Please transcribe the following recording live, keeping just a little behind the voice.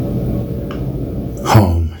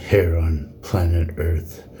planet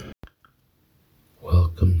Earth.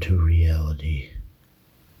 Welcome to reality.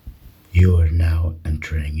 You are now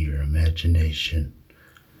entering your imagination.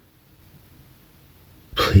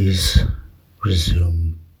 Please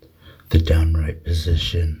resume the downright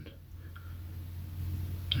position,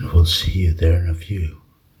 and we'll see you there in a few.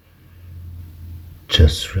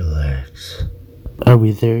 Just relax. Are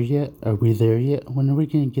we there yet? When are we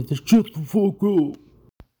gonna get this shut the fuck up?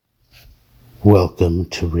 Welcome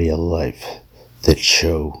to real life, that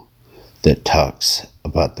show that talks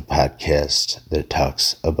about the podcast, that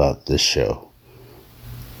talks about the show.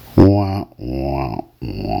 Wah, wah,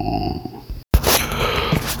 wah.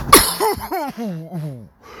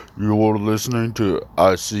 You are listening to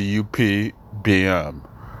ICUP BM,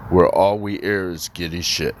 where all we air is giddy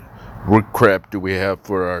shit. What crap do we have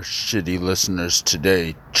for our shitty listeners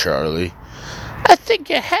today, Charlie? I think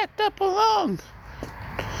you hacked up along.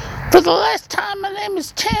 For the last time, my name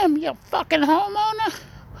is Tim, you fucking homeowner.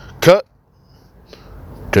 Cut.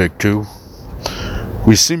 Take two.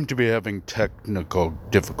 We seem to be having technical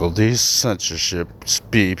difficulties, censorship,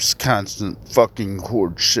 beeps, constant fucking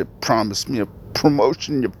horde shit. Promise me a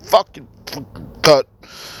promotion, you fucking cut.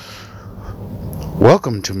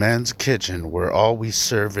 Welcome to Man's Kitchen, where all we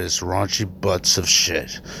serve is raunchy butts of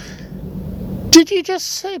shit. Did you just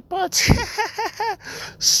say butts?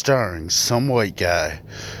 Starring some white guy,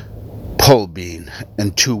 pole bean,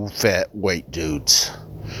 and two fat white dudes.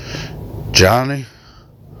 Johnny?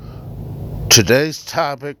 Today's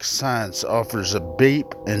topic, science offers a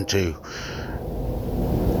beep into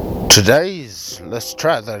let's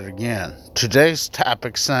try that again. Today's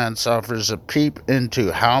topic, science offers a peep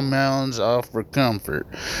into how melons offer comfort.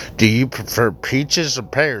 Do you prefer peaches or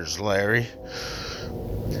pears, Larry?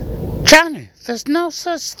 Johnny, there's no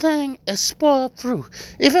such thing as spoiled fruit.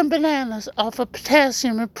 Even bananas offer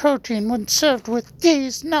potassium and protein when served with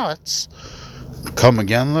these nuts. Come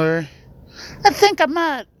again, Larry? I think I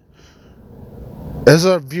might. As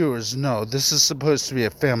our viewers know, this is supposed to be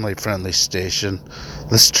a family-friendly station.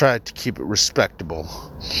 Let's try to keep it respectable.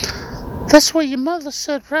 That's what your mother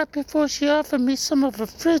said right before she offered me some of the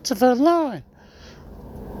fruits of her loin.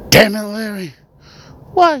 Damn it, Larry.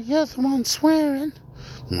 Why, you're the one swearing.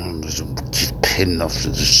 Keep paying off to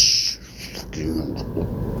this.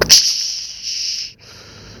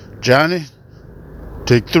 Johnny,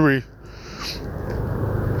 take three.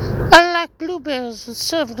 I like blueberries that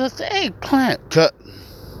served with eggplant. Cut.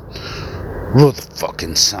 Roll the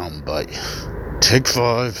fucking soundbite. Take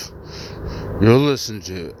five. You'll listen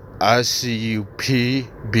to ICUPBM.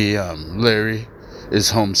 Larry is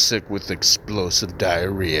homesick with explosive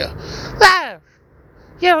diarrhea. Liar!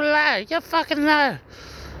 You're a liar. You're a fucking liar.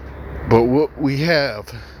 But what we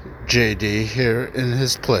have JD here in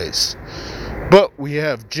his place.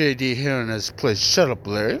 Shut up,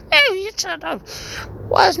 Larry. Hey, you shut up.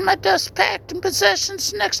 Why's my dust packed and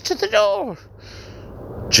possessions next to the door?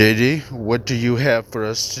 JD, what do you have for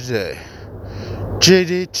us today?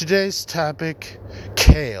 JD, today's topic,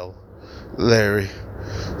 kale. Larry.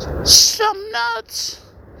 Some nuts.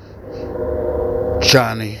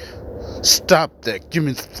 Johnny, stop that. Give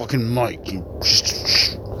me the fucking mic.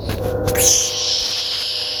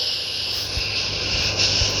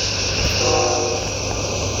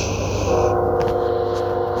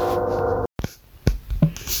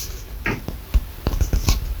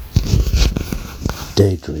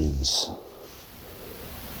 Daydreams.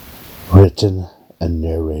 Written and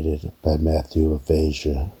narrated by Matthew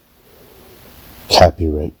Aphasia.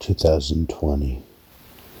 Copyright 2020.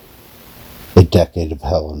 A decade of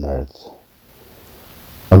hell on earth.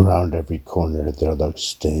 Around every corner there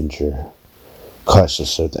lurks danger.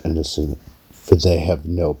 Cautious are the innocent, for they have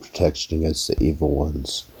no protection against the evil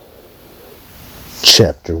ones.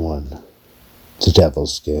 Chapter 1. The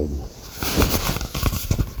Devil's Game.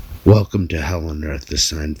 Welcome to hell on earth, the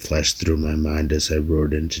sign flashed through my mind as I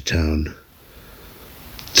rode into town.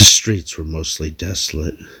 The streets were mostly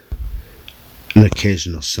desolate. An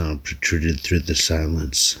occasional sound protruded through the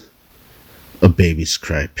silence. A baby's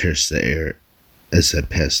cry pierced the air as I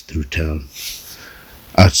passed through town.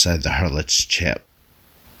 Outside, the harlots chat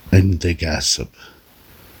and they gossip.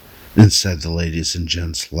 Inside, the ladies and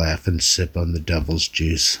gents laugh and sip on the devil's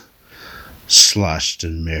juice. Sloshed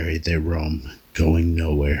and merry they roam, going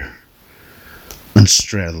nowhere.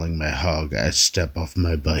 Unstraddling my hog, I step off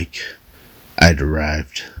my bike. I'd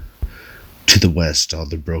arrived. To the west, all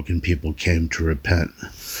the broken people came to repent.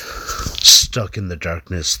 Stuck in the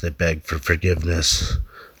darkness, they begged for forgiveness.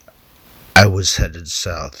 I was headed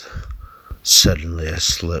south. Suddenly I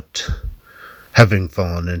slipped. Having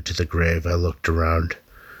fallen into the grave, I looked around.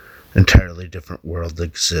 Entirely different world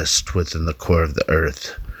exists within the core of the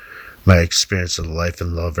earth. My experience of life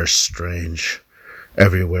and love are strange.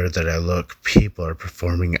 Everywhere that I look, people are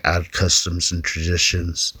performing odd customs and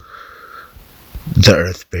traditions. The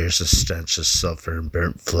earth bears a stench of sulfur and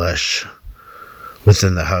burnt flesh.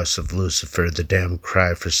 Within the house of Lucifer, the damned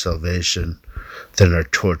cry for salvation, then are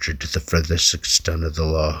tortured to the furthest extent of the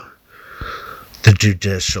law. The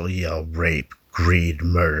judicial yell rape, greed,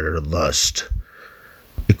 murder, lust.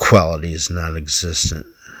 Equality is non-existent.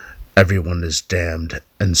 Everyone is damned,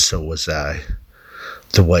 and so was I.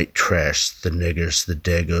 The white trash, the niggers, the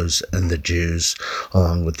Dagos, and the Jews,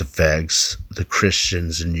 along with the fags, the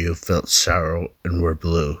Christians and you felt sorrow and were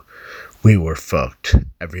blue. We were fucked.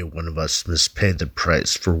 Every one of us must pay the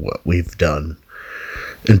price for what we've done.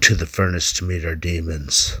 Into the furnace to meet our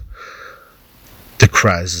demons. The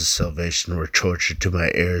cries of salvation were torture to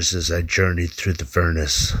my ears as I journeyed through the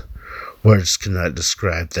furnace. Words cannot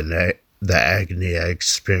describe the agony I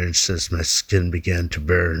experienced as my skin began to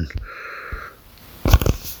burn.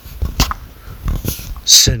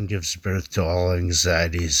 Sin gives birth to all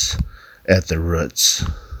anxieties at the roots,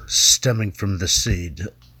 stemming from the seed.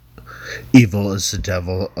 Evil is the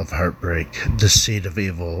devil of heartbreak. The seed of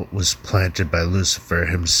evil was planted by Lucifer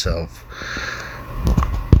himself.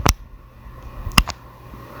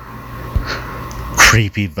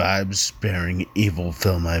 Creepy vibes bearing evil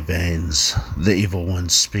fill my veins. The evil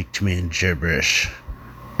ones speak to me in gibberish.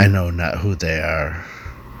 I know not who they are.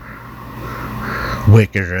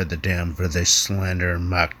 Wicked are the damned, for they slander and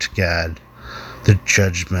mocked God. The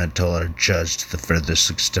judgmental are judged to the furthest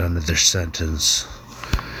extent of their sentence.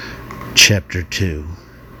 Chapter 2.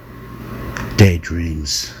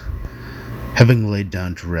 Daydreams. Having laid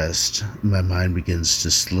down to rest, my mind begins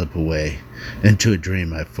to slip away. Into a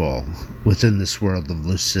dream I fall. Within this world of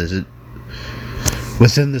lucidity,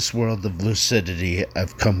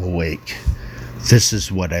 I've come awake. This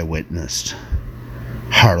is what I witnessed.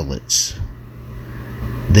 Harlots.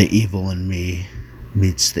 The evil in me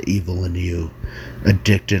meets the evil in you.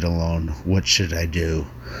 Addicted alone, what should I do?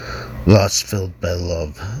 Lost filled by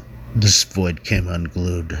love, this void came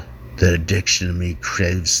unglued. The addiction in me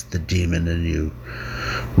craves the demon in you.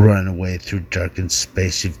 Run away through darkened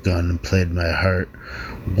space, you've gone and played my heart.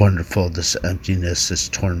 Wonderful, this emptiness has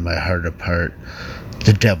torn my heart apart.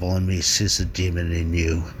 The devil in me sees the demon in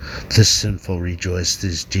you. The sinful rejoice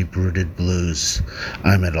these deep-rooted blues.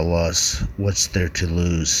 I'm at a loss, what's there to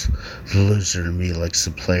lose? The loser in me likes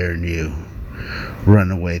the player in you.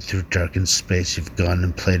 Run away through darkened space, you've gone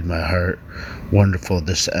and played my heart. Wonderful,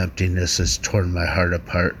 this emptiness has torn my heart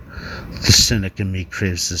apart. The cynic in me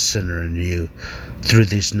craves the sinner in you. Through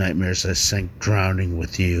these nightmares I sank drowning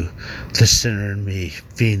with you. The sinner in me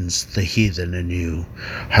fiends the heathen in you.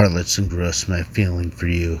 Harlots engross my feeling for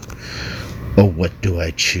you. Oh, what do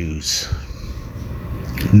I choose?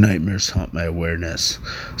 Nightmares haunt my awareness.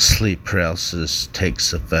 Sleep paralysis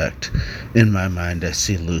takes effect. In my mind I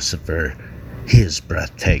see Lucifer. He is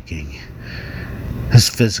breathtaking. His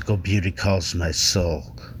physical beauty calls my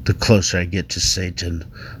soul. The closer I get to Satan,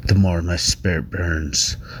 the more my spirit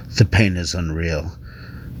burns. The pain is unreal.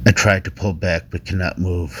 I try to pull back but cannot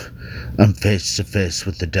move. I'm face to face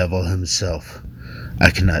with the devil himself. I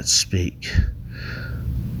cannot speak.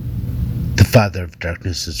 The Father of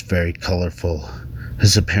Darkness is very colorful.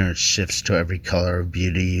 His appearance shifts to every color of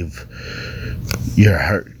beauty your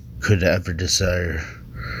heart could ever desire.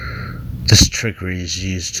 This trickery is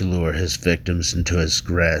used to lure his victims into his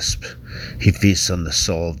grasp. He feasts on the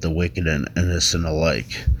soul of the wicked and innocent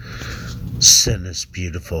alike. Sin is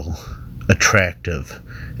beautiful, attractive.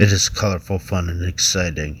 It is colorful, fun, and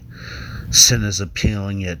exciting. Sin is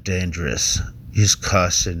appealing yet dangerous. Use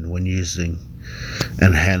caution when using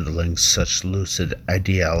and handling such lucid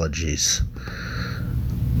ideologies.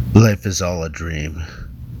 Life is all a dream.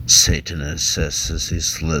 Satan insists as he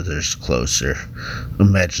slithers closer.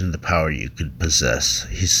 Imagine the power you could possess,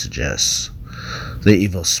 he suggests. The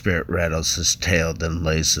evil spirit rattles his tail, then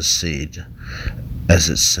lays a seed as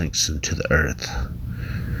it sinks into the earth.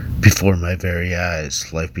 Before my very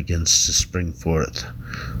eyes, life begins to spring forth.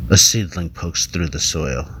 A seedling pokes through the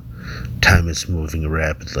soil. Time is moving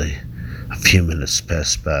rapidly. A few minutes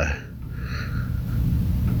pass by.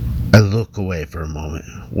 I look away for a moment.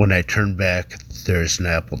 When I turn back, there is an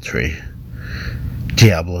apple tree.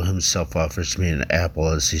 Diablo himself offers me an apple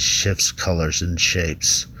as he shifts colors and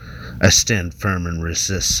shapes. I stand firm and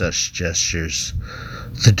resist such gestures.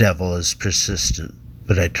 The devil is persistent,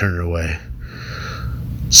 but I turn away.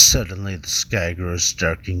 Suddenly the sky grows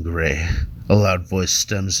dark and gray. A loud voice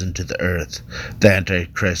stems into the earth. The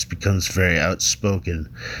Antichrist becomes very outspoken.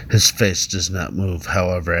 His face does not move,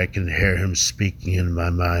 however I can hear him speaking in my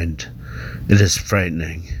mind. It is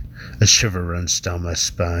frightening. A shiver runs down my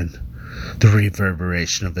spine. The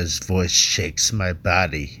reverberation of his voice shakes my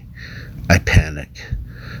body. I panic.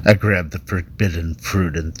 I grab the forbidden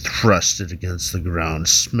fruit and thrust it against the ground.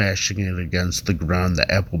 Smashing it against the ground,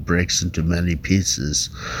 the apple breaks into many pieces.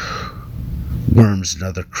 Worms and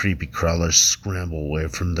other creepy crawlers scramble away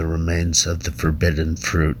from the remains of the forbidden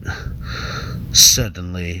fruit.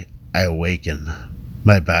 Suddenly, I awaken.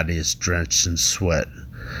 My body is drenched in sweat.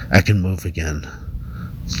 I can move again.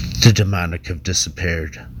 The demonic have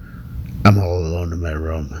disappeared. I'm all alone in my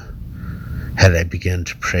room. Had I begun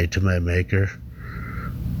to pray to my Maker,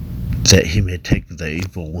 that he may take the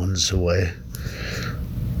evil ones away?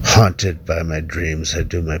 Haunted by my dreams, I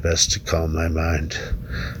do my best to calm my mind.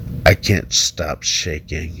 I can't stop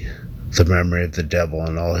shaking. The memory of the devil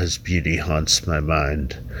and all his beauty haunts my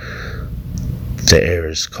mind. The air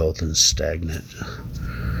is cold and stagnant.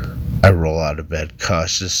 I roll out of bed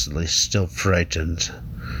cautiously, still frightened.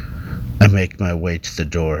 I make my way to the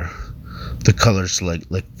door. The colors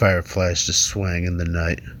like fireflies just swaying in the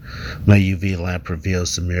night. My UV lamp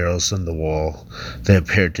reveals the murals on the wall. They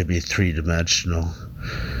appear to be three-dimensional.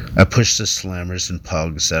 I push the slammers and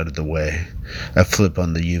pogs out of the way. I flip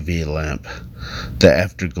on the UV lamp. The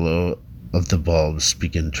afterglow of the bulbs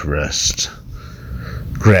begin to rest.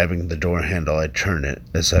 Grabbing the door handle, I turn it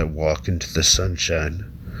as I walk into the sunshine.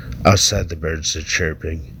 Outside, the birds are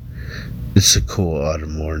chirping. It's a cool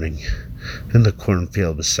autumn morning. In the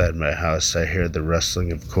cornfield beside my house, I hear the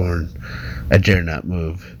rustling of corn. I dare not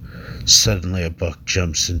move. Suddenly, a buck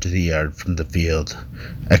jumps into the yard from the field.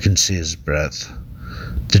 I can see his breath.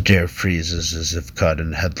 The deer freezes as if caught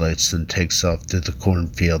in headlights, then takes off through the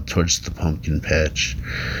cornfield towards the pumpkin patch.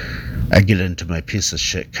 I get into my piece of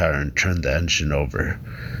shit car and turn the engine over.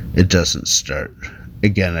 It doesn't start.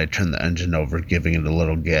 Again, I turn the engine over, giving it a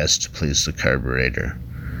little gas to please the carburetor.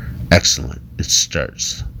 Excellent. It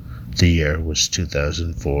starts. The year was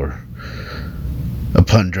 2004.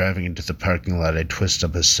 Upon driving into the parking lot, I twist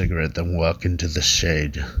up a cigarette, then walk into the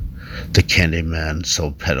shade. The candy man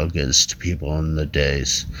sold pedal goods to people in the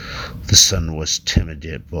days. The sun was timid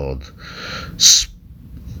yet bold.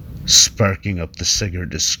 Sparking up the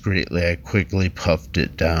cigarette discreetly, I quickly puffed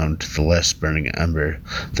it down to the last burning ember,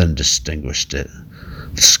 then distinguished it.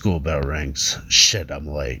 The school bell rings. Shit, I'm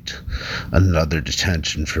late. Another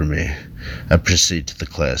detention for me. I proceed to the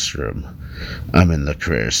classroom. I'm in the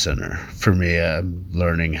career center. For me, I'm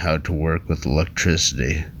learning how to work with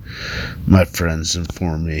electricity. My friends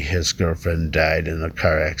inform me his girlfriend died in a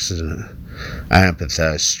car accident. I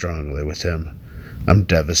empathize strongly with him. I'm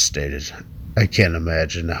devastated. I can't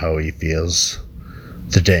imagine how he feels.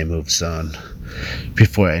 The day moves on.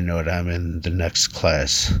 Before I know it, I'm in the next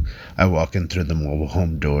class. I walk in through the mobile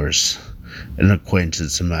home doors. An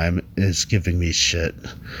acquaintance of mine is giving me shit.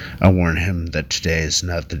 I warn him that today is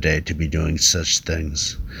not the day to be doing such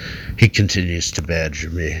things. He continues to badger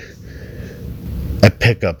me. I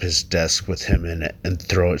pick up his desk with him in it and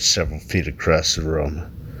throw it several feet across the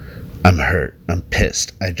room. I'm hurt. I'm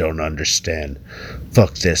pissed. I don't understand.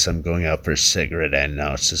 Fuck this. I'm going out for a cigarette, I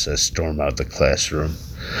announce as I storm out of the classroom.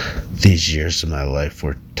 These years of my life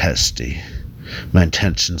were testy. My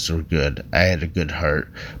intentions were good. I had a good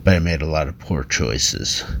heart, but I made a lot of poor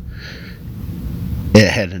choices. It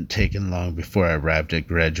hadn't taken long before I arrived at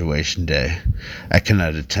graduation day. I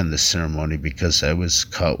cannot attend the ceremony because I was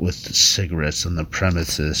caught with cigarettes on the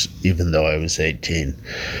premises, even though I was 18.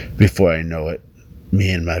 Before I know it,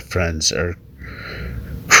 me and my friends are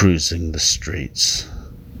cruising the streets.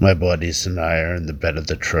 My buddies and I are in the bed of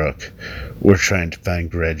the truck. We're trying to find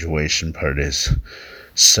graduation parties.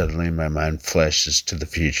 Suddenly, my mind flashes to the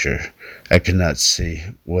future. I can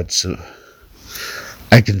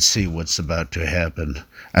see what's about to happen.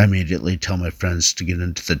 I immediately tell my friends to get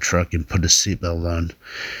into the truck and put a seatbelt on.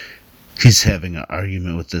 He's having an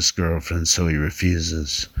argument with his girlfriend, so he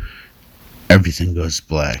refuses. Everything goes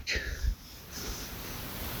black.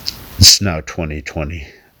 It's now 2020.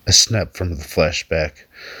 I snap from the flashback.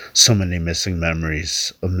 So many missing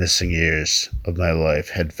memories of missing years of my life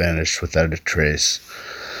had vanished without a trace.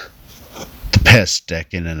 The past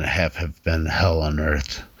decade and a half have been hell on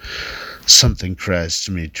earth. Something cries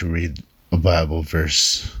to me to read a Bible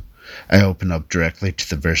verse. I open up directly to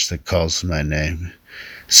the verse that calls my name.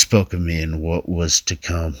 It spoke of me and what was to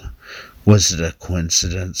come. Was it a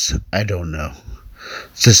coincidence? I don't know.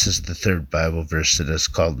 This is the third Bible verse that has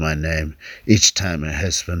called my name. Each time it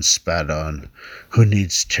has been spot on. Who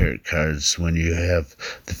needs tarot cards when you have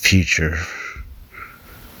the future?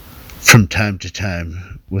 From time to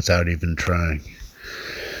time, without even trying.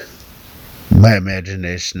 My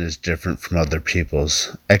imagination is different from other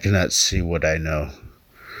people's. I cannot see what I know.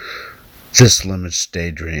 This limits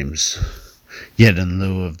daydreams. Yet in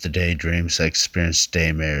lieu of the daydreams, I experience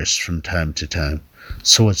daymares from time to time.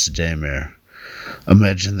 So what's a daymare?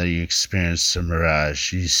 Imagine that you experience a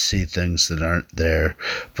mirage. You see things that aren't there,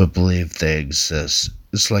 but believe they exist.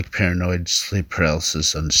 It's like paranoid sleep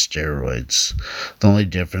paralysis on steroids. The only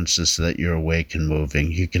difference is that you're awake and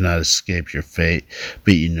moving. You cannot escape your fate,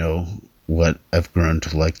 but you know what? I've grown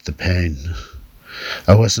to like the pain.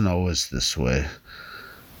 I wasn't always this way.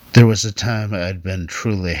 There was a time I'd been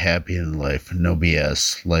truly happy in life. No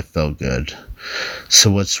BS. Life felt good.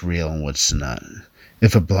 So what's real and what's not?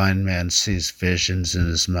 If a blind man sees visions in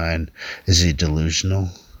his mind, is he delusional?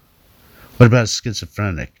 What about a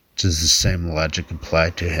schizophrenic? Does the same logic apply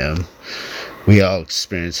to him? We all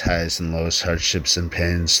experience highs and lows, hardships and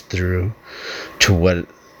pains to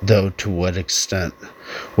what extent?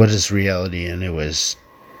 What is reality anyways?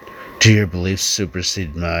 Do your beliefs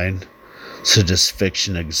supersede mine? So does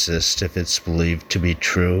fiction exist if it's believed to be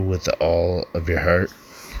true with all of your heart?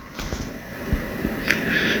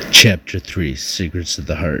 Chapter 3, Secrets of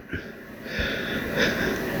the Heart.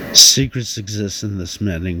 Secrets exist in this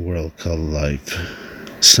maddening world called life.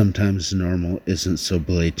 Sometimes normal isn't so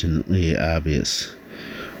blatantly obvious.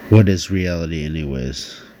 What is reality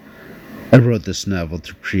anyways? I wrote this novel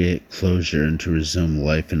to create closure and to resume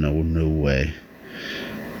life in a new way.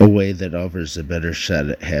 A way that offers a better shot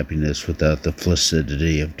at happiness without the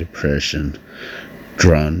flaccidity of depression,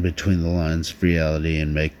 drawn between the lines of reality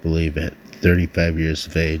and make-believe. At 35 years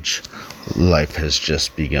of age, life has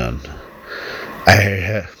just begun. I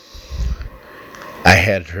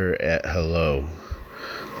had her at hello.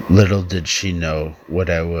 Little did she know what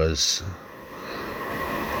I was.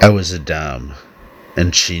 I was a dom,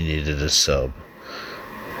 and she needed a sub.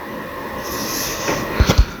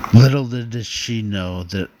 Little did she know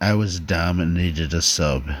that I was dom and needed a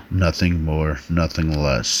sub. Nothing more, nothing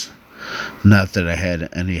less. Not that I had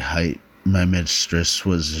any height. My mistress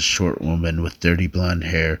was a short woman with dirty blonde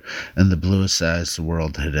hair and the bluest eyes the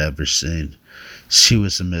world had ever seen. She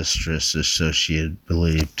was a mistress, or so she had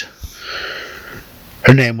believed.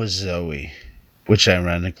 Her name was Zoe, which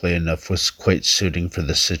ironically enough was quite suiting for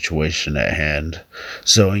the situation at hand.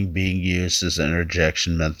 Zoe being used as an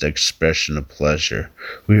interjection meant the expression of pleasure.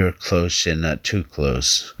 We were close, yet not too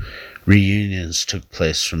close. Reunions took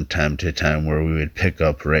place from time to time where we would pick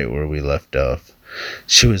up right where we left off.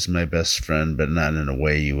 She was my best friend, but not in a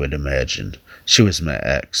way you would imagine. She was my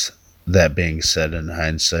ex. That being said, in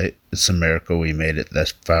hindsight, it's a miracle we made it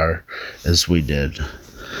that far as we did.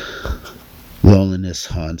 Loneliness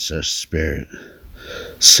haunts our spirit.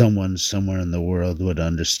 Someone somewhere in the world would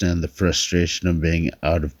understand the frustration of being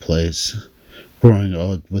out of place, growing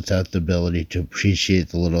old without the ability to appreciate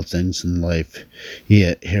the little things in life,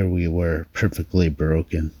 yet here we were, perfectly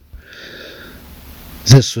broken.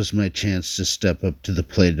 This was my chance to step up to the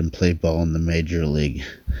plate and play ball in the Major League.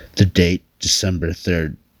 The date, December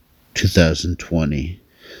 3rd, 2020.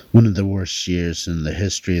 One of the worst years in the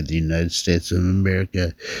history of the United States of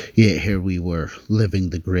America, yet here we were, living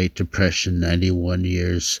the Great Depression 91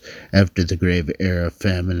 years after the grave era of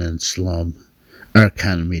famine and slum. Our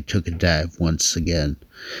economy took a dive once again.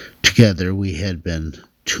 Together we had been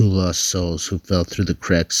two lost souls who fell through the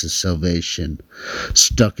cracks of salvation.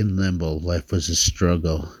 Stuck in limbo, life was a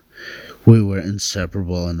struggle. We were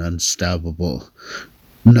inseparable and unstoppable.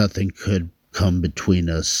 Nothing could come between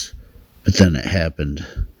us, but then it happened.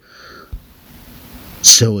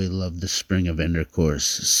 Zoe loved the spring of intercourse.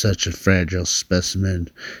 Such a fragile specimen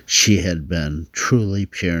she had been, truly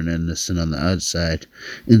pure and innocent on the outside.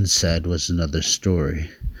 Inside was another story.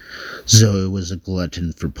 Zoe was a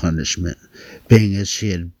glutton for punishment. Being as she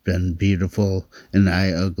had been beautiful and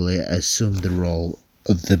I ugly, I assumed the role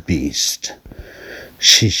of the beast.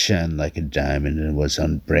 She shone like a diamond and was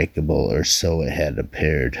unbreakable, or so it had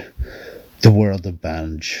appeared. The world of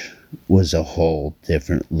bondage was a whole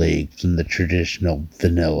different league from the traditional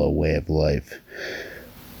vanilla way of life,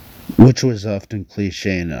 which was often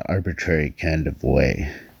cliche in an arbitrary kind of way.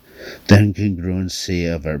 The incongruency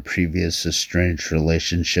of our previous estranged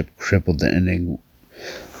relationship crippled the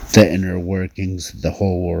inner workings of the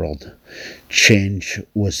whole world. Change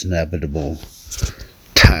was inevitable.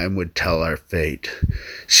 Time would tell our fate.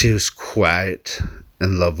 She was quiet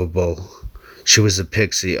and lovable. She was a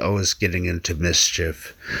pixie, always getting into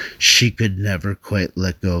mischief. She could never quite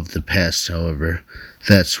let go of the past, however.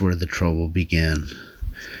 That's where the trouble began.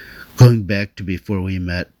 Going back to before we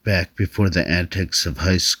met, back before the antics of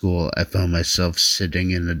high school, I found myself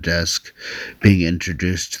sitting in a desk, being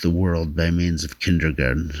introduced to the world by means of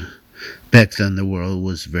kindergarten. Back then the world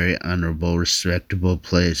was a very honorable, respectable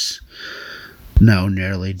place. Now,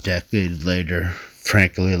 nearly a decade later,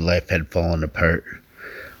 frankly, life had fallen apart.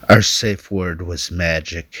 Our safe word was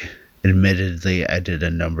magic. Admittedly, I did a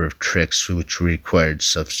number of tricks which required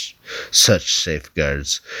such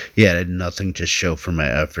safeguards, yet I had nothing to show for my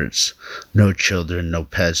efforts. No children, no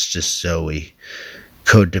pets, just Zoe.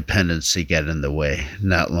 Codependency got in the way.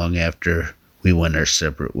 Not long after, we went our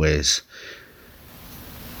separate ways.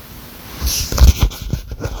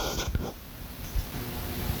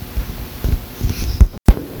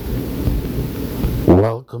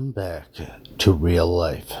 Welcome back to Real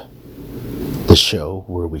Life, the show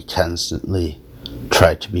where we constantly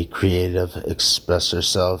try to be creative, express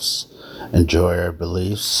ourselves, enjoy our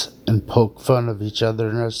beliefs, and poke fun of each other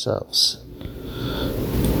and ourselves.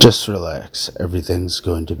 Just relax, everything's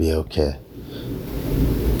going to be okay.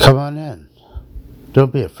 Come on in.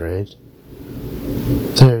 Don't be afraid.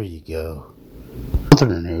 There you go.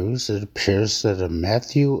 Other news, it appears that a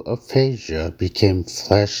Matthew aphasia became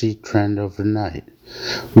flashy trend overnight.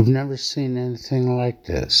 We've never seen anything like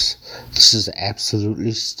this. This is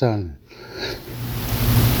absolutely stunning.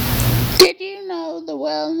 Did you know the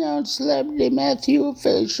well-known celebrity Matthew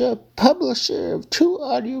Aphasia, publisher of 2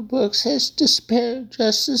 audiobooks, has disappeared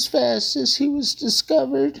just as fast as he was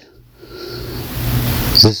discovered?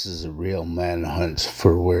 This is a real manhunt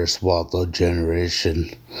for Where's Waldo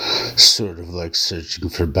generation. Sort of like searching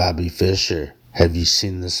for Bobby Fischer. Have you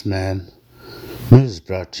seen this man? News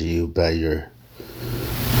brought to you by yours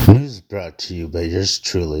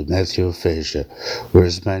truly, Matthew Aphasia.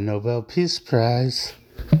 Where's my Nobel Peace Prize?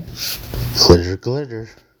 Glitter, glitter.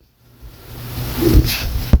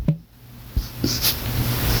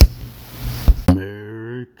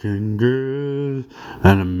 American girls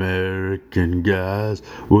and American guys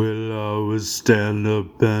will always stand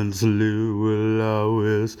up and salute, will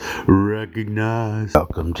always recognize.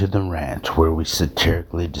 Welcome to the rant, where we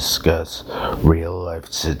satirically discuss real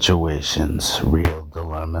life situations, real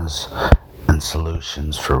dilemmas, and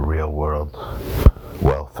solutions for real world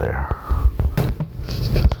welfare.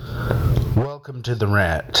 Welcome to the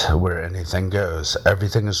rant, where anything goes.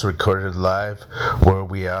 Everything is recorded live, where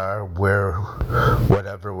we are,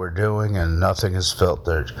 whatever we're doing, and nothing is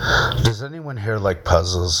filtered. Does anyone here like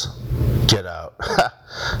puzzles? Get out.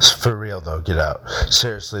 For real though, get out.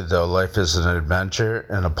 Seriously though, life is an adventure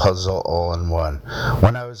and a puzzle all in one.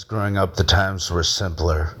 When I was growing up, the times were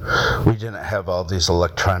simpler. We didn't have all these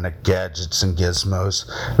electronic gadgets and gizmos.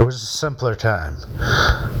 It was a simpler time.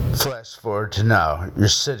 Flash forward to now. You're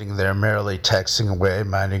sitting there merrily texting away,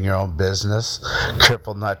 minding your own business,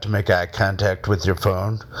 careful not to make eye contact with your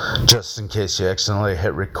phone, just in case you accidentally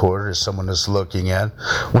hit record or someone is looking in,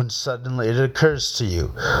 when suddenly it occurs to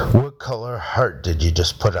you, what color heart did you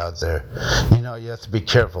just put out there? You know, you have to be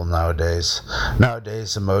careful nowadays.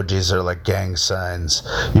 Nowadays, emojis are like gang signs.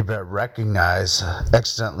 You better recognize,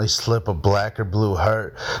 accidentally slip a black or blue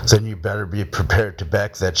heart, then you better be prepared to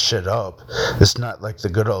back that shit up. It's not like the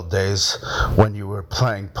good old days when you were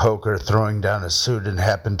playing poker, throwing down a suit and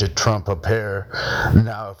happened to trump a pair.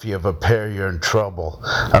 Now if you have a pair, you're in trouble.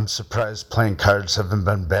 I'm surprised playing cards haven't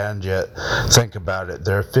been banned yet. Think about it,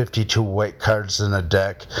 there are 52 white cards in a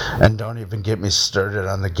deck, and don't even get me started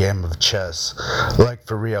on the game of chess. Like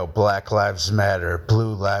for real, Black Lives Matter,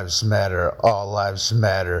 Blue Lives Matter, All Lives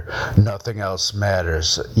Matter, nothing else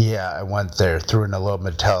matters. Yeah, I went there, threw in a little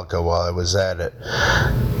Metallica while I was at it.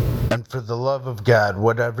 And for the love of God,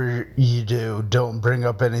 whatever you do, don't bring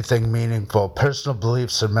up anything meaningful. Personal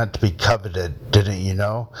beliefs are meant to be coveted, didn't you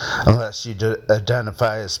know? Unless you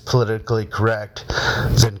identify as politically correct,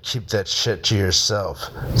 then keep that shit to yourself.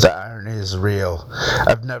 The irony is real.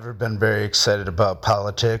 I've never been very excited about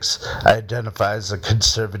politics. I identify as a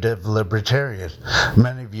conservative libertarian.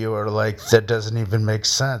 Many of you are like, that doesn't even make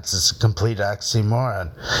sense. It's a complete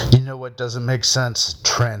oxymoron. You know what doesn't make sense?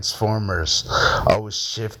 Transformers. Always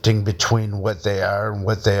shifting between what they are and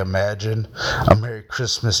what they imagine. A Merry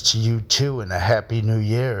Christmas to you too, and a Happy New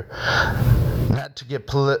Year. Not to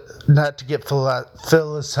get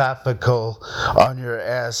philosophical on your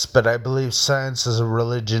ass, but I believe science is a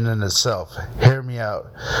religion in itself. Hear me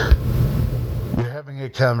out. You're having a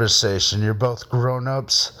conversation. You're both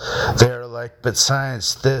grown-ups. They're like, but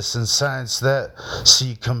science this and science that. So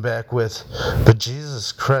you come back with, but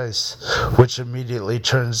Jesus Christ, which immediately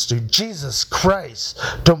turns to, Jesus Christ,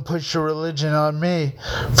 don't push your religion on me.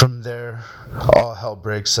 From there, all hell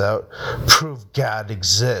breaks out. Prove God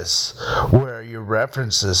exists. Where are your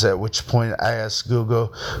references? At which point I ask Google,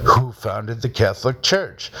 who founded the Catholic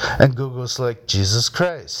Church? And Google's like, Jesus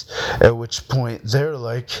Christ. At which point they're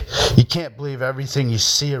like, you can't believe everything everything you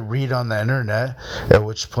see or read on the internet, at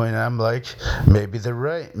which point I'm like, maybe they're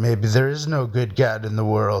right. Maybe there is no good God in the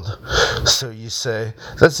world. So you say,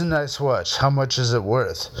 that's a nice watch. How much is it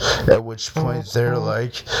worth? At which point they're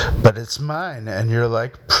like, but it's mine. And you're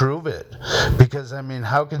like, prove it. Because, I mean,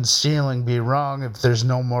 how can stealing be wrong if there's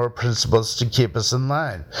no moral principles to keep us in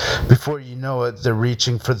line? Before you know it, they're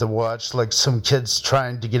reaching for the watch like some kids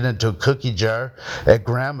trying to get into a cookie jar at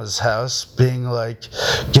grandma's house, being like,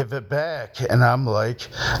 give it back. And I'm like,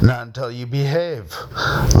 not until you behave.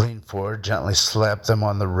 Lean forward, gently slap them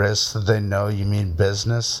on the wrist so they know you mean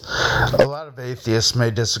business. A lot of atheists may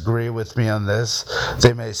disagree with me on this.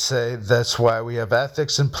 They may say that's why we have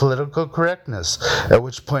ethics and political correctness, at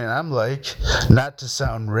which point I'm like, not to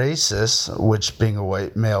sound racist, which being a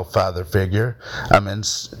white male father figure, I'm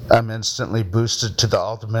instantly boosted to the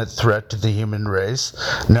ultimate threat to the human race.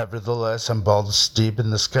 Nevertheless, I'm balls deep in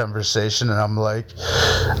this conversation, and I'm like,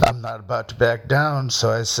 I'm not about to back down, so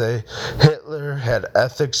I say, Hitler had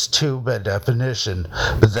ethics too by definition,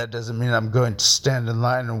 but that doesn't mean I'm going to stand in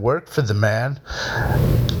line and work for the man.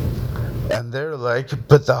 And they're like,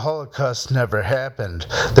 but the Holocaust never happened.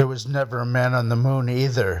 There was never a man on the moon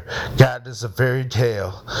either. God is a fairy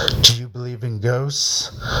tale. Do you believe in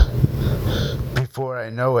ghosts? Before I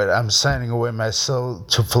know it, I'm signing away my soul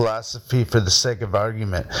to philosophy for the sake of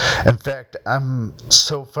argument. In fact, I'm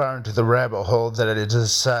so far into the rabbit hole that I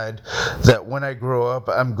decide that when I grow up,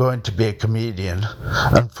 I'm going to be a comedian.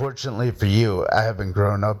 Unfortunately for you, I haven't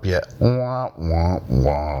grown up yet. Wah, wah,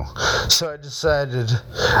 wah. So I decided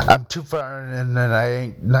I'm too far in and I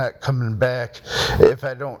ain't not coming back if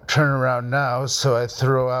I don't turn around now, so I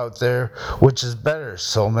throw out there, which is better,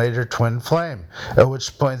 soulmate or twin flame? At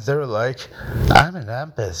which point they're like, I'm an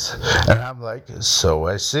empath. And I'm like, so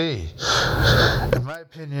I see. In my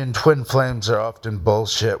opinion, twin flames are often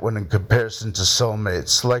bullshit when in comparison to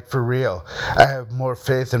soulmates. Like, for real, I have more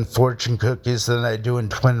faith in fortune cookies than I do in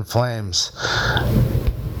twin flames.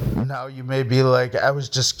 Now you may be like, I was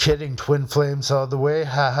just kidding, twin flames all the way,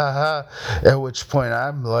 ha ha ha. At which point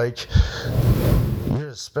I'm like, you're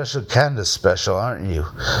a special kind of special, aren't you?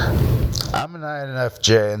 I'm an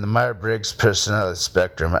INFJ in the Myers-Briggs personality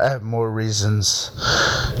spectrum. I have more reasons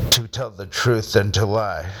to tell the truth than to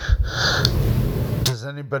lie. Does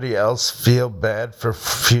anybody else feel bad for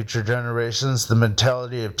future generations? The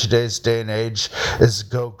mentality of today's day and age is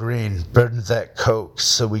go green, burn that coke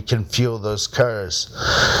so we can fuel those cars.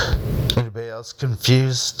 Anybody else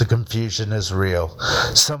confused? The confusion is real.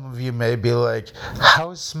 Some of you may be like,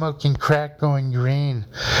 how is smoking crack going green?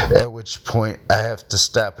 At which point I have to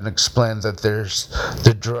stop and explain that there's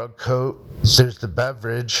the drug coat, there's the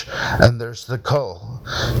beverage, and there's the coal.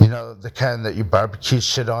 You know, the kind that you barbecue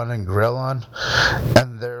shit on and grill on.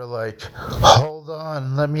 And they're like, hold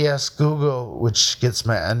on, let me ask Google, which gets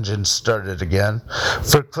my engine started again.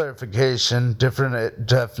 For clarification, different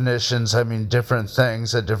definitions, I mean different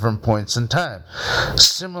things at different points in time.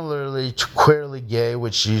 Similarly to queerly gay,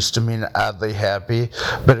 which used to mean oddly happy,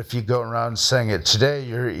 but if you go around saying it today,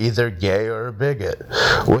 you're either gay or a bigot.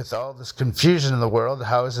 With all this confusion in the world,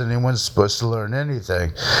 how is anyone supposed to learn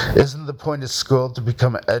anything? Isn't the point of school to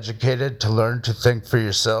become educated, to learn to think for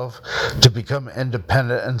yourself, to become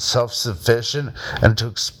independent and self-sufficient, and to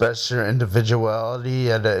express your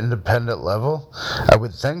individuality at an independent level? I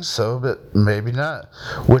would think so, but maybe not.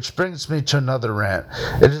 Which brings me to another rant.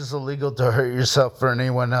 It is illegal to hurt yourself or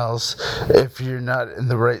anyone else if you're not in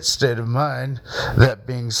the right state of mind. That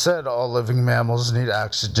being said, all living mammals need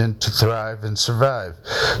oxygen to thrive and survive.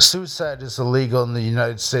 Suicide is illegal in the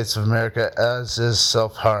United States of America, as is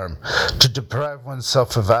self-harm. To deprive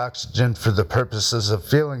oneself of oxygen for the purposes of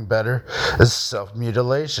feeling better is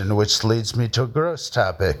self-mutilation, which leads me to a gross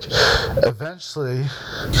topic.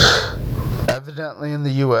 Evidently in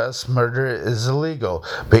the U.S., murder is illegal,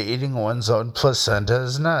 but eating one's own placenta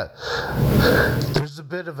is not. There's a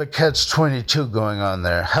bit of a catch-22 going on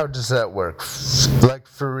there. How does that work? Like,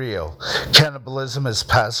 for real. Cannibalism is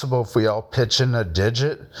possible if we all pitch in a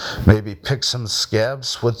digit? Maybe pick some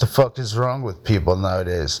scabs? What the fuck is wrong with people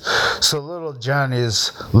nowadays? So little Johnny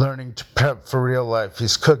is learning to prep for real life.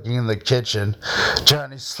 He's cooking in the kitchen.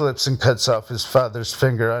 Johnny slips and cuts off his father's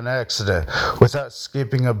finger on accident. Without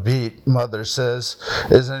skipping a beat, Mother says,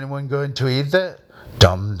 is anyone going to eat that?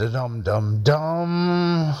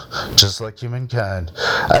 Dum-da-dum-dum-dum. Just like humankind.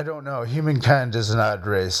 I don't know. Humankind is an odd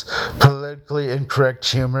race. Politically incorrect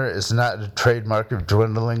humor is not a trademark of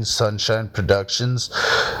Dwindling Sunshine Productions.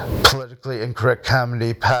 Politically incorrect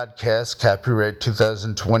comedy podcast, copyright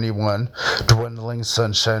 2021, Dwindling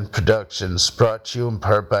Sunshine Productions. Brought to you in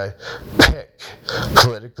part by PIC,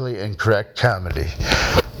 Politically Incorrect Comedy.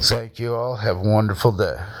 Thank you all. Have a wonderful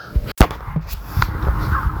day.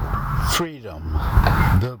 Freedom,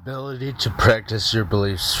 the ability to practice your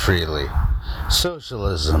beliefs freely.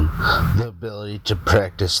 Socialism, the ability to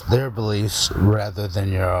practice their beliefs rather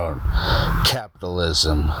than your own.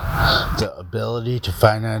 Capitalism, the ability to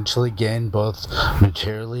financially gain both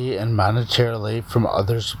materially and monetarily from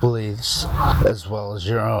others' beliefs as well as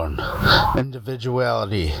your own.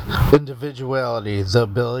 Individuality, the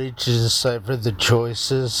ability to decipher the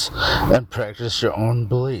choices and practice your own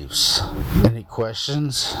beliefs. Any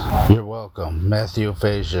questions? You're welcome, Matthew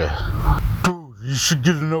Aphasia. Dude, you should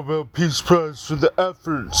get a Nobel Peace Prize for the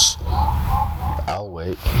efforts. I'll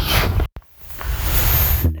wait.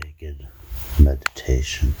 Naked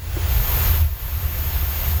meditation.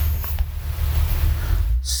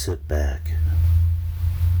 Sit back,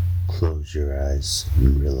 close your eyes,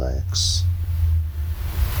 and relax.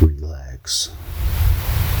 Relax.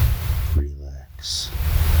 Relax.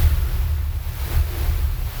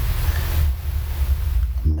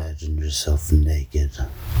 Imagine yourself naked,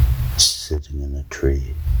 sitting in a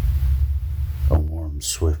tree. A warm,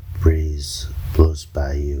 swift breeze blows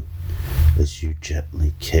by you as you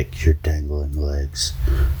gently kick your dangling legs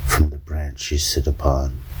from the branch you sit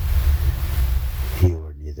upon. You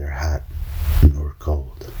are neither hot nor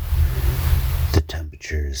cold. The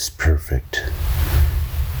temperature is perfect.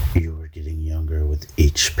 You are getting younger with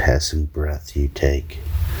each passing breath you take.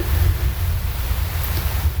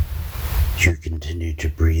 You continue to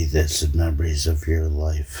breathe as the memories of your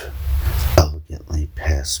life elegantly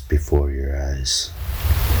pass before your eyes.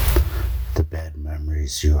 The bad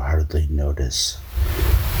memories you hardly notice,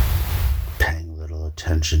 paying little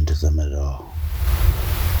attention to them at all.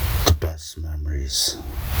 The best memories,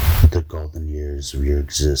 the golden years of your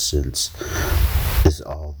existence, is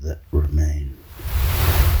all that remain.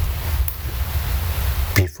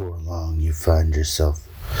 Before long, you find yourself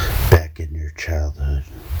back in your childhood.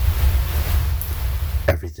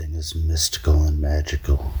 Everything is mystical and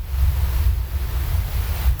magical.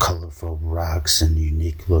 Colorful rocks and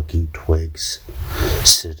unique-looking twigs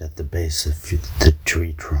sit at the base of the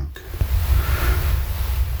tree trunk.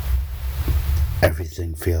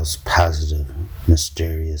 Everything feels positive,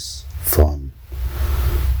 mysterious, fun.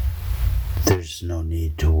 There's no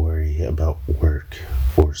need to worry about work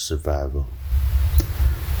or survival.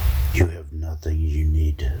 You have nothing you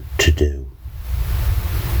need to do.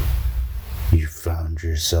 You found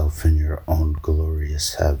yourself in your own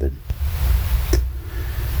glorious heaven.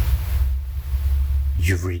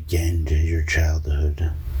 You've regained your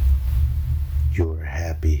childhood. You are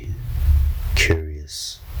happy,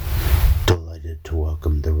 curious, delighted to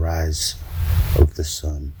welcome the rise of the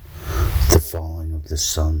sun, the falling of the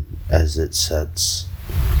sun as it sets,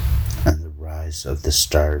 and the rise of the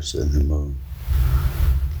stars and the moon.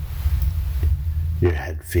 Your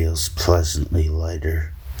head feels pleasantly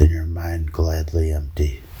lighter and your mind gladly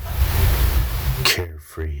empty,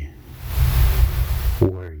 carefree,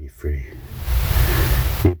 worry-free.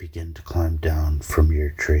 You begin to climb down from your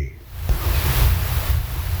tree.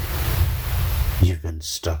 You've been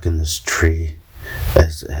stuck in this tree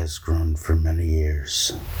as it has grown for many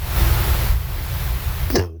years.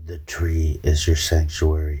 Though the tree is your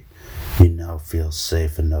sanctuary, you now feel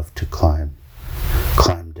safe enough to climb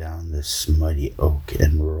down this mighty oak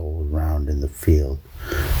and roll around in the field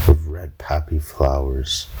of red poppy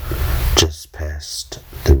flowers just past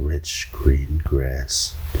the rich green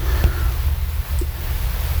grass.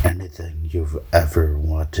 Anything you've ever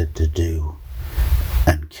wanted to do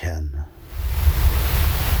and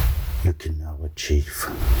you can now achieve.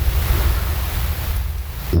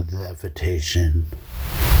 Levitation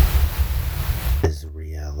is a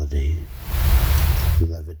reality.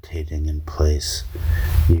 Levitating in place,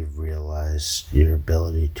 you've realized your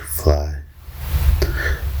ability to fly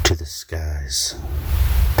to the skies,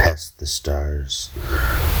 past the stars,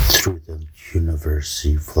 through the universe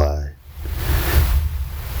you fly.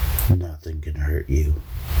 Nothing can hurt you.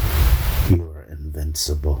 You are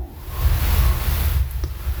invincible.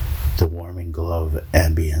 The warming glow of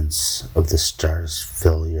ambience of the stars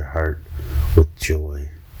fill your heart with joy.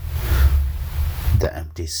 The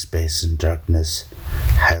empty space and darkness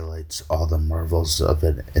highlights all the marvels of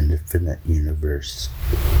an infinite universe.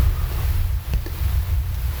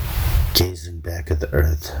 Gazing back at the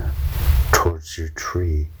earth, towards your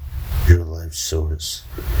tree, your life source,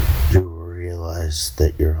 you will realize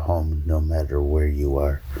that you're home no matter where you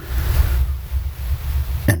are.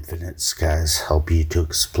 Infinite skies help you to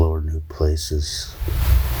explore new places.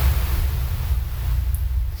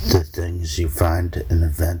 The things you find in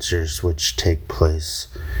adventures which take place,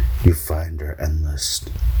 you find are endless.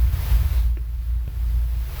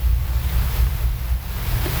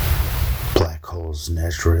 Black poles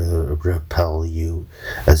naturally repel you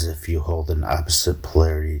as if you hold an opposite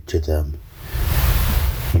polarity to them.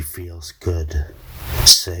 You feel good,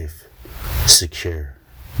 safe, secure,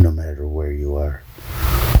 no matter where you are.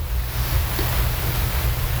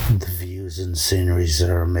 The views and sceneries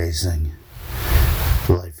are amazing.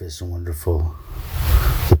 Life is wonderful.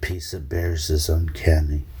 The peace it bears is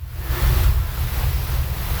uncanny.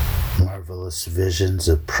 Marvelous visions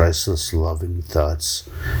of priceless loving thoughts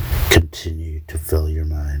continue to fill your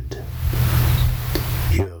mind.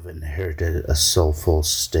 You have inherited a soulful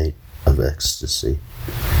state of ecstasy.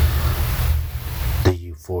 The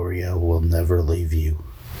euphoria will never leave you.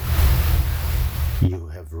 You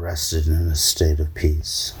have rested in a state of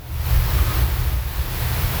peace.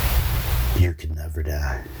 You can never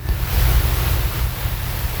die.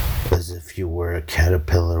 As if you were a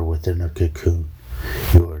caterpillar within a cocoon,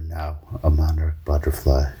 you are now a monarch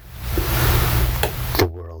butterfly. The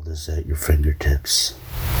world is at your fingertips.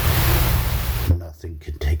 Nothing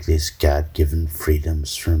can take these God-given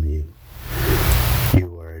freedoms from you.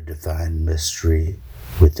 You are a divine mystery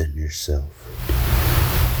within yourself.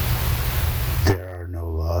 There are no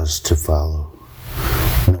laws to follow,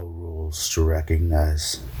 no rules to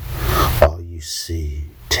recognize. All you see,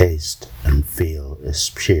 taste, and feel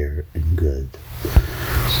is pure and good.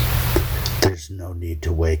 There's no need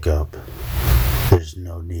to wake up. There's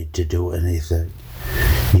no need to do anything.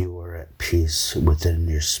 You are at peace within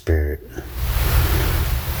your spirit.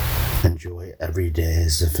 Enjoy every day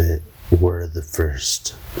as if it were the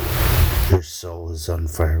first. Your soul is on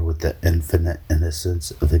fire with the infinite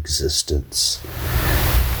innocence of existence.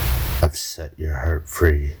 I've set your heart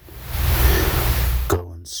free.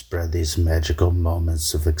 Go and spread these magical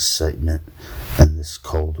moments of excitement in this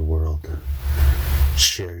cold world.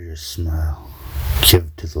 Share your smile.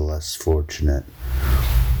 Give to the less fortunate.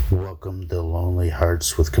 Welcome the lonely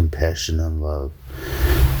hearts with compassion and love.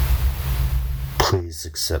 Please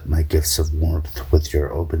accept my gifts of warmth with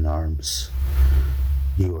your open arms.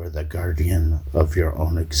 You are the guardian of your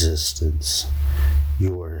own existence.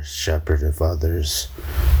 You are a shepherd of others.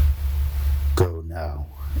 Go now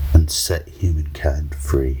and set humankind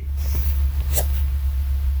free.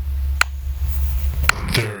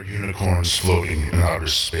 There are unicorns floating in outer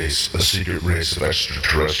space. A secret race of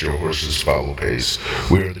extraterrestrial horses follow pace.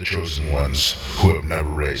 We are the chosen ones who have never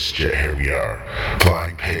raced, yet here we are.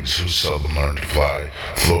 Flying pigs who seldom learn to fly,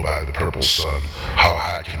 flow by the purple sun. How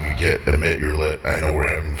high can we get? Admit you're lit, I know we're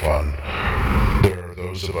having fun. There are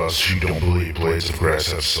those of us who don't believe blades of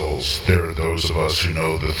grass have souls. There are those of us who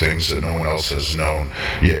know the things that no one else has known.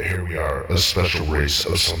 Yet here we are, a special race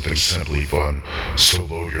of something simply fun. So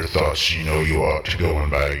load your thoughts, you know you ought to go and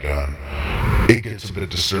buy a gun. It gets a bit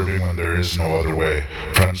disturbing when there is no other way.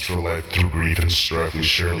 Friends for life through grief and strife we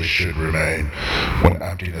surely should remain. When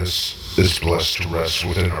emptiness is blessed to rest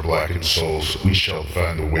within our blackened souls, we shall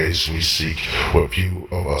find the ways we seek, what few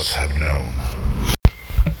of us have known.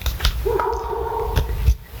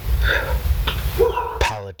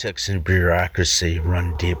 Politics and bureaucracy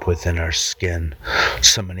run deep within our skin.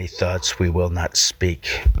 So many thoughts we will not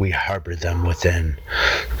speak. We harbor them within.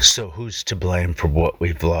 So who's to blame for what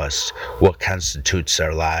we've lost? What constitutes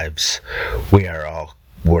our lives? We are all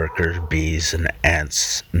worker bees and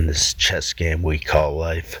ants in this chess game we call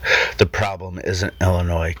life. The problem isn't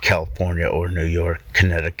Illinois, California, or New York,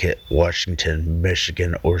 Connecticut, Washington,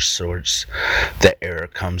 Michigan, or sorts. The error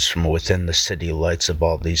comes from within the city lights of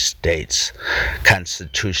all these states.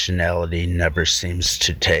 Constitutionality never seems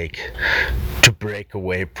to take. To break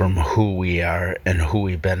away from who we are and who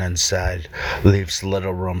we've been inside leaves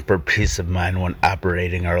little room for peace of mind when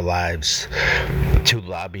operating our lives. To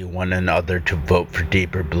lobby one another to vote for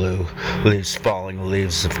deeper blue leaves falling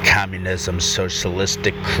leaves of communism,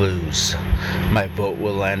 socialistic clues. My vote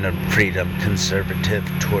will land on freedom, conservative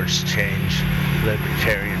towards change,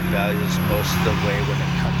 libertarian values most of the way when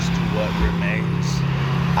it comes to what remains.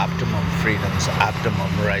 Optimum freedoms,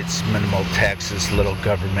 optimum rights, minimal taxes, little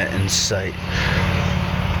government in sight.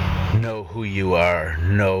 Know who you are,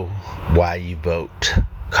 know why you vote.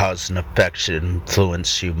 Cause and effect should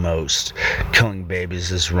influence you most. Killing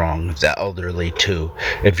babies is wrong, the elderly too.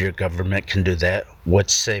 If your government can do that,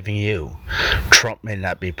 what's saving you? Trump may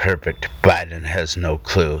not be perfect, Biden has no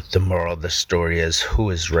clue. The moral of the story is who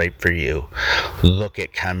is right for you. Look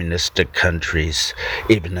at communistic countries,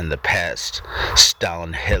 even in the past.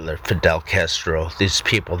 Stalin, Hitler, Fidel Castro, these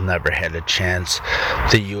people never had a chance.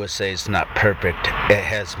 The USA is not perfect, it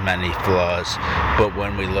has many flaws, but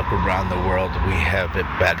when we look around the world, we have it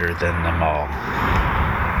better than them all.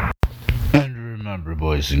 And remember,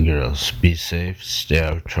 boys and girls, be safe, stay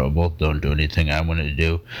out of trouble, don't do anything I want to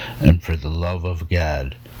do, and for the love of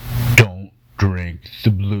God, don't drink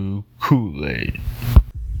the blue Kool-Aid.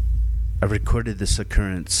 I recorded this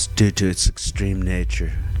occurrence due to its extreme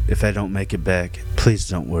nature. If I don't make it back, please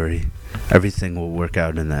don't worry. Everything will work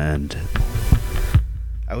out in the end.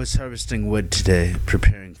 I was harvesting wood today,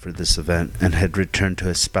 preparing for this event, and had returned to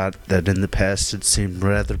a spot that in the past had seemed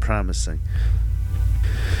rather promising.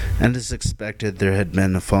 And as expected, there had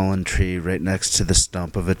been a fallen tree right next to the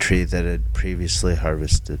stump of a tree that I had previously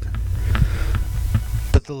harvested.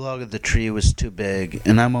 But the log of the tree was too big,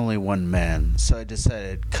 and I'm only one man, so I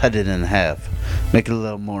decided to cut it in half, make it a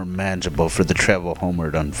little more manageable for the travel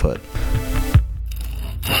homeward on foot.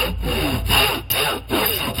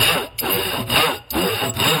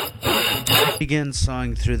 I began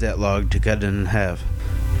sawing through that log to cut it in half.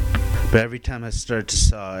 But every time I started to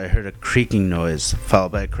saw, I heard a creaking noise,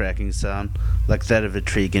 followed by a cracking sound, like that of a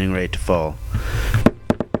tree getting ready to fall.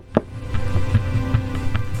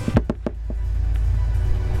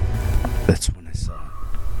 That's when I saw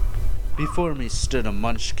it. Before me stood a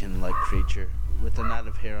munchkin-like creature, with a knot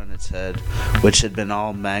of hair on its head, which had been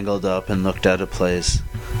all mangled up and looked out of place,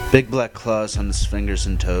 big black claws on its fingers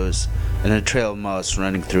and toes, and a trail of moss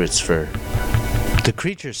running through its fur. The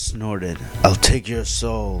creature snorted, "I'll take your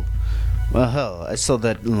soul." "Well, hell, I sold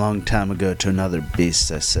that a long time ago to another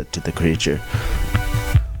beast," I said to the creature.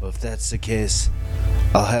 "Well, if that's the case,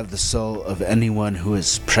 I'll have the soul of anyone who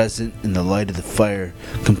is present in the light of the fire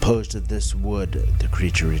composed of this wood," the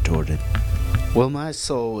creature retorted. Well, my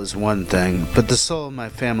soul was one thing, but the soul of my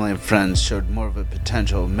family and friends showed more of a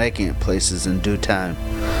potential of making it places in due time,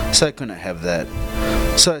 so I couldn't have that.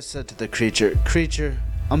 So I said to the creature, "Creature,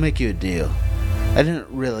 I'll make you a deal." I didn't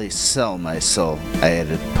really sell my soul, I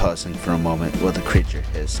added, pausing for a moment while the creature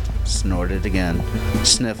hissed, snorted again,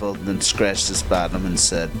 sniffled, then scratched its bottom and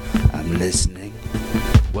said, "I'm listening."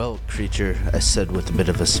 "Well, creature," I said with a bit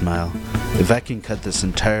of a smile, "if I can cut this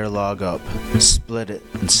entire log up, split it,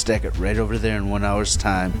 and stack it right over there in 1 hour's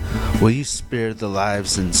time, will you spare the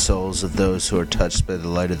lives and souls of those who are touched by the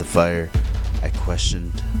light of the fire?" I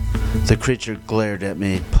questioned. The creature glared at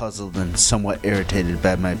me, puzzled and somewhat irritated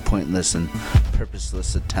by my pointless and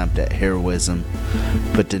purposeless attempt at heroism,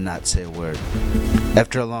 but did not say a word.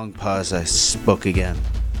 After a long pause, I spoke again.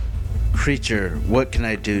 "Creature, what can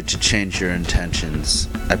I do to change your intentions?"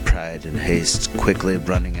 I pried in haste, quickly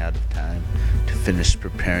running out of time to finish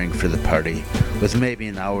preparing for the party, with maybe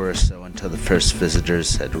an hour or so until the first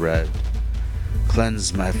visitors had arrived.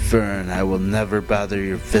 "Cleanse my fur and I will never bother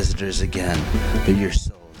your visitors again, but your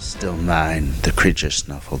soul is still mine," the creature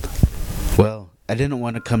snuffled. Well, I didn't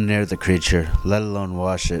want to come near the creature, let alone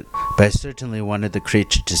wash it, but I certainly wanted the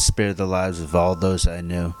creature to spare the lives of all those I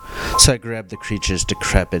knew. So I grabbed the creature's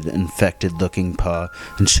decrepit, infected-looking paw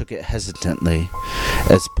and shook it hesitantly,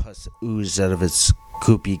 as pus oozed out of its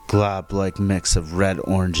goopy glob-like mix of red,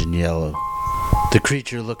 orange, and yellow. The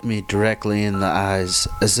creature looked me directly in the eyes,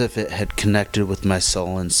 as if it had connected with my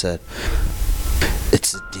soul, and said,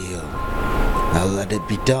 "It's a deal. Now let it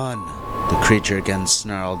be done." The creature again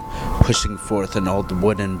snarled, pushing forth an old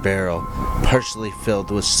wooden barrel, partially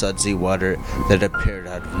filled with sudsy water that appeared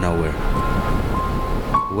out of nowhere.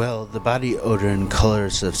 Well, the body odor and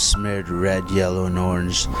colors of smeared red, yellow, and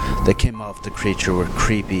orange that came off the creature were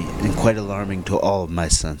creepy and quite alarming to all of my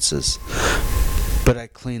senses. But I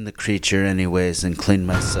cleaned the creature anyways and cleaned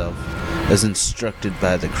myself, as instructed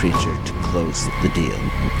by the creature to close the deal.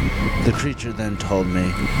 The creature then told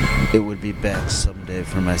me it would be back someday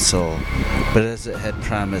for my soul, but as it had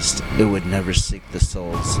promised, it would never seek the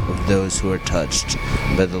souls of those who are touched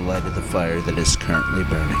by the light of the fire that is currently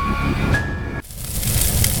burning.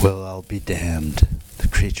 Well, I'll be damned. The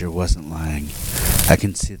creature wasn't lying. I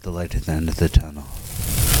can see the light at the end of the tunnel.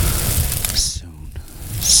 Soon.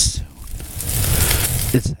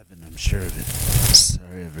 It's heaven, I'm sure of it.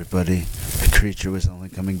 Sorry, everybody. The creature was only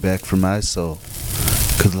coming back for my soul.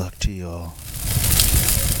 Good luck to you all.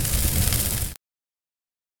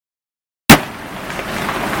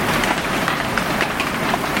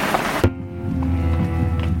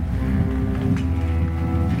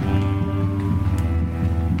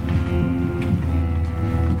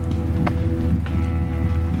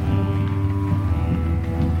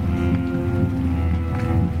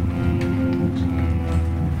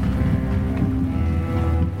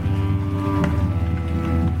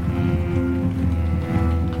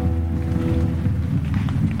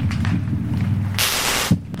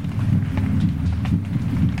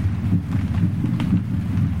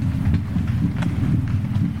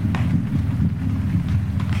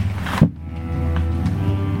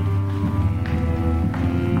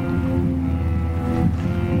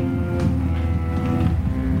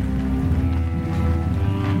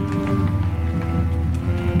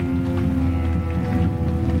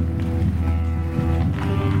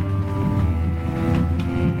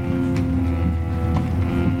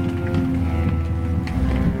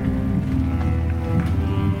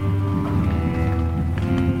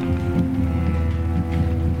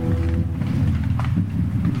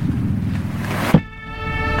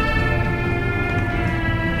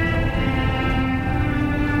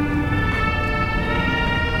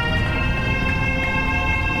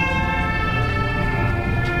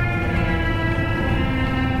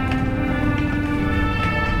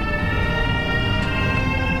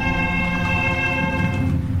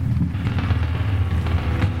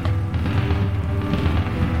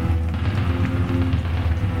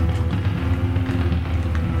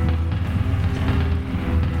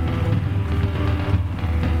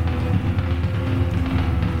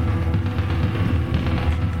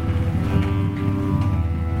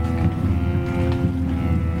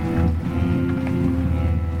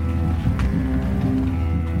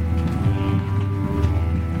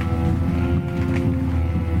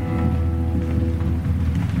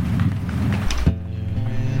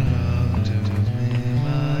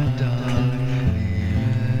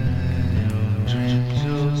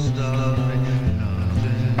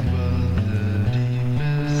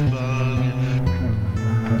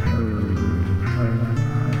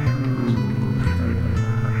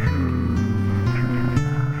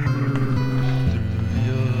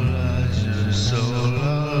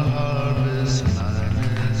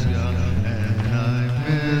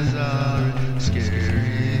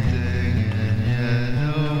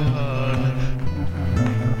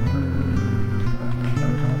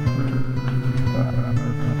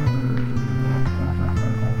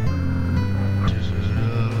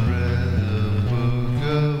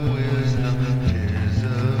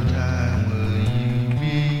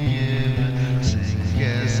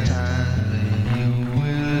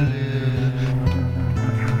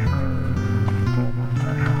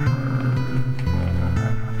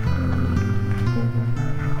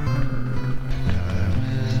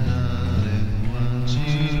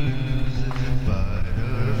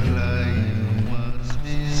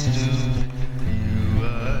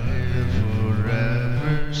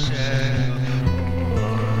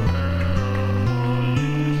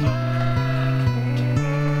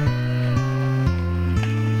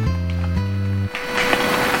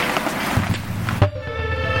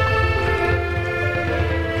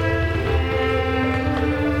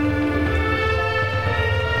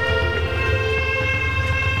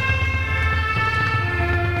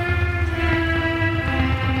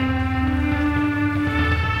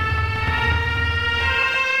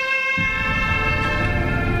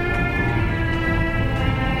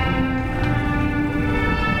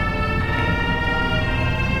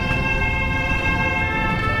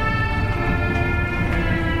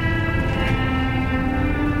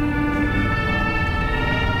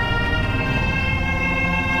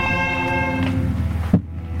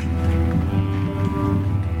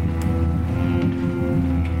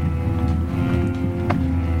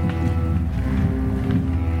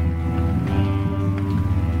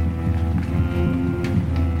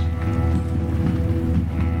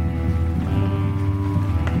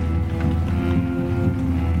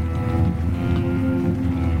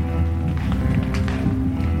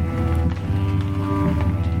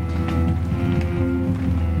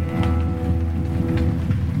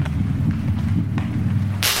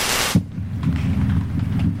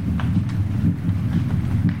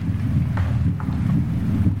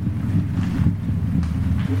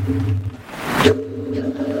 Home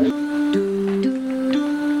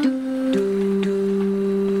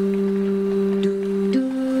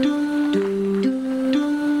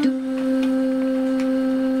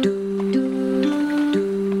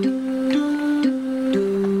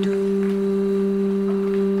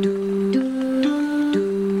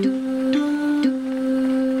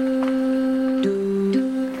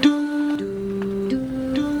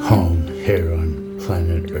here on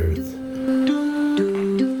planet Earth.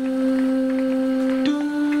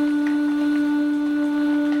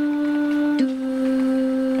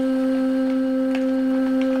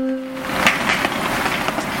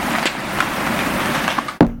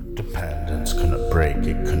 Dependence couldn't break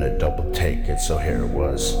it, couldn't double take it, so here it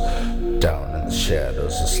was. Down in the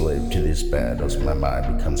shadows, a slave to these battles, my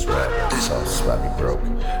mind becomes rattled, soft body broke.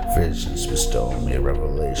 Visions bestow me,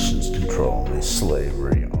 revelations control me,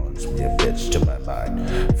 slavery owns me, a bitch to my mind.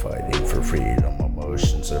 Fighting for freedom,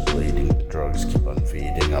 emotions are bleeding, the drugs keep on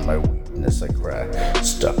feeding on my weakness, I cry,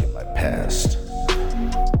 stuck in my past.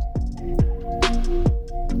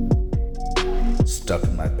 Stuck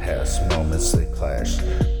in my past, moments they clash.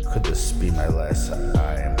 Could this be my last?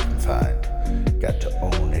 I am confined. Got to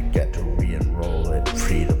own it, got to re-enroll it.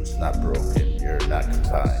 Freedom's not broken, you're not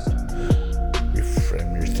confined.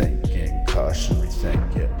 Reframe your thinking, caution,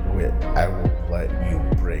 rethink it. Wit, I won't let you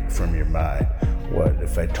break from your mind. What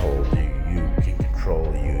if I told you you can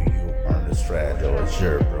control you? You aren't as fragile as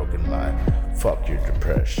your broken mind. Fuck your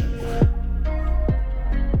depression.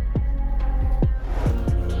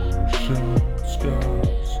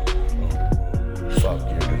 Fuck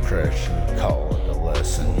your depression, call it a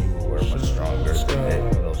lesson. You are much stronger than it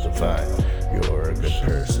will define. You're a good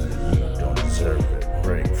person, you don't deserve it.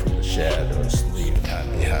 Break from the shadows, leave time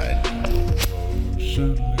behind.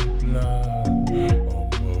 Emotionally blind,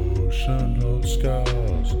 emotional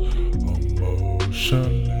scars,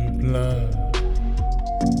 emotionally blind.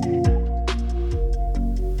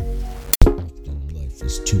 Life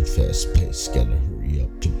is too fast paced, gotta hurry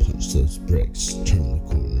up to punch those brakes. Turn the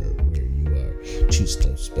corner where you are, 2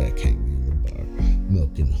 steps back, hanging in the bar.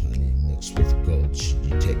 Milk and honey mixed with gold, should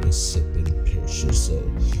you take a sip and pierce your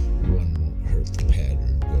soul? One won't hurt, the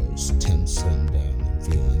pattern goes 10 slim down and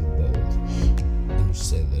feeling bold. And you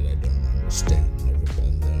say that I don't understand, never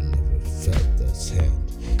been there, never felt this hand.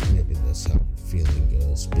 Maybe that's how your feeling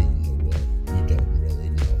goes, but you know what, you don't really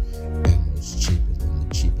know. Ammo's cheaper than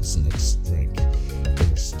the cheapest next drink.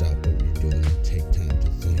 Better stop what you're doing and take time to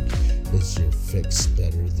think. Is your fix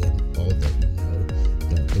better than all that you know?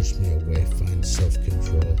 Don't push me away, find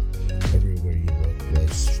self-control. Everywhere you look,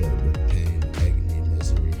 life's filled with pain, agony,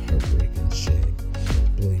 misery, heartbreak, and shame.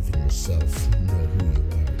 Believe in yourself, know who you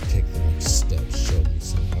are. Take the next step, show me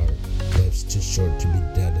some heart. Life's too short to be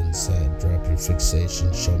dead inside. Drop your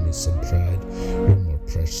fixation, show me some pride. You're more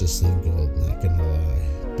precious than gold, not gonna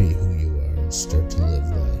lie. Be who you are and start to live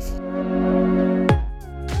life.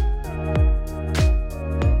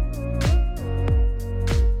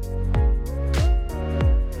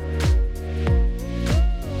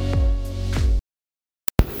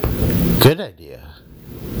 Good idea.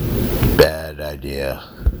 Bad idea.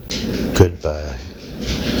 Goodbye.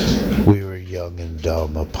 We were young and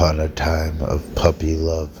dumb upon a time of puppy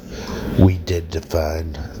love. We did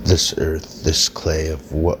define this earth, this clay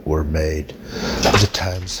of what we're made. The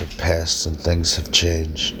times have passed and things have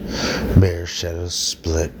changed. May our shadows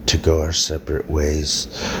split to go our separate ways.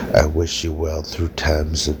 I wish you well through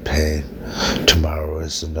times of pain. Tomorrow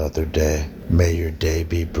is another day. May your day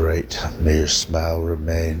be bright. May your smile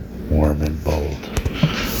remain warm and bold.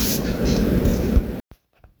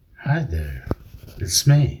 Hi there. It's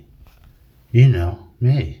me. You know,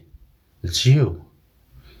 me. It's you.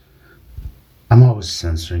 I'm always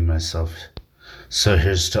censoring myself. So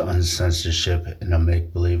here's to uncensorship in a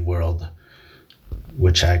make-believe world,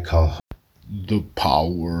 which I call The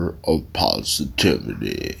power of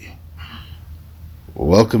positivity.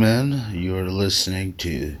 Welcome in. You're listening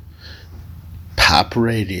to Pop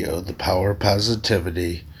Radio, The Power of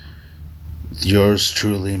Positivity. With yours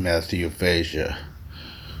truly, Matthew Aphasia.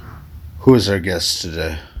 Who is our guest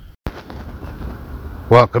today?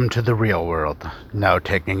 Welcome to the real world, now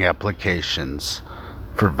taking applications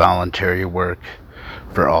for voluntary work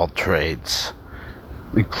for all trades,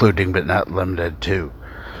 including but not limited to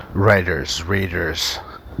writers, readers,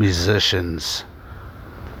 musicians,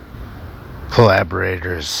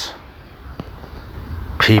 collaborators,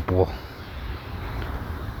 people,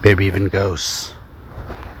 maybe even ghosts.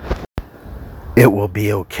 It will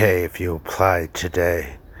be okay if you apply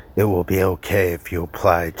today. It will be okay if you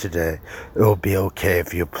apply today. It will be okay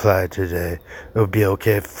if you apply today. It will be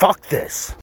okay. Fuck this!